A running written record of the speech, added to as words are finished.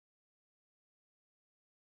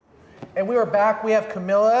And we are back. We have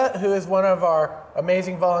Camilla, who is one of our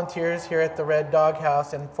amazing volunteers here at the Red Dog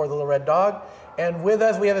House and for the Little Red Dog. And with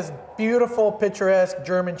us, we have this beautiful, picturesque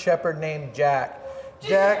German Shepherd named Jack.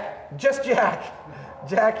 Just Jack.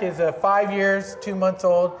 Jack is 5 years, 2 months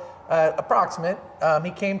old, approximate.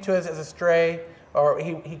 He came to us as a stray, or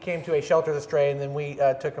he came to a shelter as a stray, and then we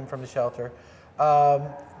took him from the shelter.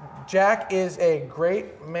 Jack is a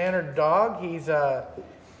great mannered dog.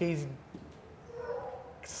 He's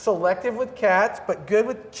selective with cats, but good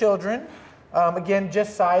with children. Again,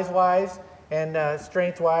 just size-wise and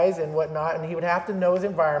strength-wise and whatnot. And he would have to know his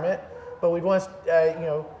environment, but we'd want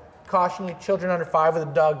to, caution you, children under 5 with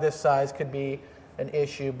a dog this size could be an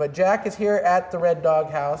issue. But Jack is here at the Red Dog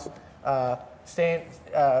House, staying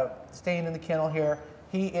in the kennel here.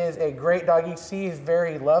 He is a great dog. You see, he's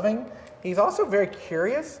very loving. He's also very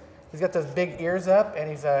curious. He's got those big ears up, and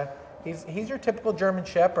he's your typical German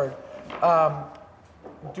Shepherd.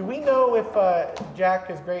 Do we know if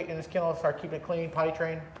Jack is great in his kennel, start keeping it clean, potty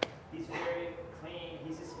trained? He's very clean.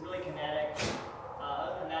 He's just really kinetic.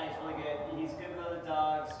 Other than that, he's really good. He's good with other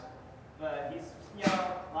dogs, but he's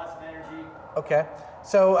lots of energy. Okay,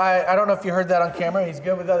 so I don't know if you heard that on camera. He's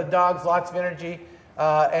good with other dogs, lots of energy,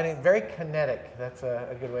 and he's very kinetic. That's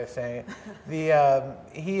a good way of saying it.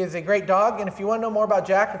 He is a great dog, and if you want to know more about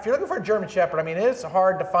Jack, if you're looking for a German Shepherd, I mean, it is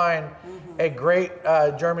hard to find a great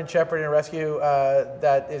German Shepherd in a rescue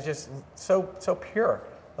that is just so pure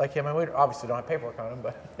like him. And we obviously don't have paperwork on him,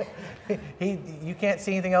 but you can't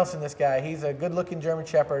see anything else in this guy. He's a good-looking German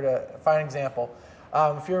Shepherd, a fine example.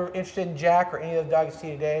 If you're interested in Jack or any of the dogs you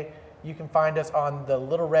see today, you can find us on the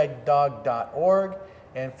littlereddog.org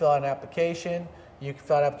and fill out an application. You can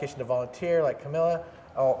fill out an application to volunteer like Camilla,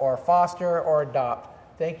 or foster, or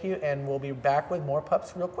adopt. Thank you, and we'll be back with more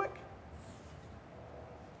pups real quick.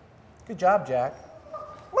 Good job, Jack.